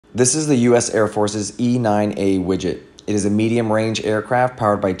This is the U.S. Air Force's E-9A Widget. It is a medium-range aircraft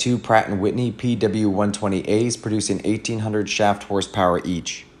powered by two Pratt & Whitney PW-120As producing 1,800 shaft horsepower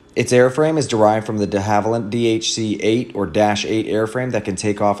each. Its airframe is derived from the de Havilland DHC-8 or Dash 8 airframe that can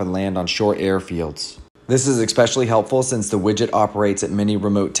take off and land on short airfields. This is especially helpful since the widget operates at many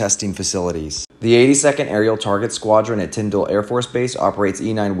remote testing facilities. The 82nd Aerial Target Squadron at Tyndall Air Force Base operates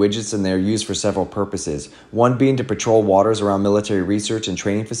E-9 widgets, and they are used for several purposes, one being to patrol waters around military research and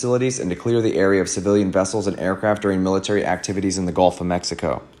training facilities and to clear the area of civilian vessels and aircraft during military activities in the Gulf of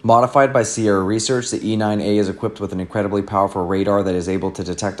Mexico. Modified by Sierra Research, the E-9A is equipped with an incredibly powerful radar that is able to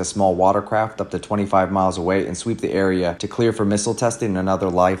detect a small watercraft up to 25 miles away and sweep the area to clear for missile testing and other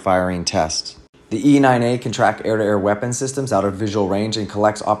live-firing tests. The E-9A can track air-to-air weapon systems out of visual range and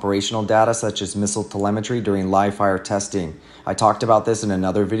collects operational data such as missile telemetry during live-fire testing. I talked about this in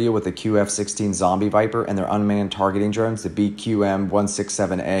another video with the QF-16 Zombie Viper and their unmanned targeting drones, the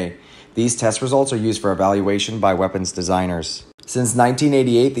BQM-167A. These test results are used for evaluation by weapons designers. Since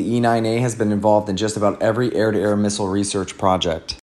 1988, the E-9A has been involved in just about every air-to-air missile research project.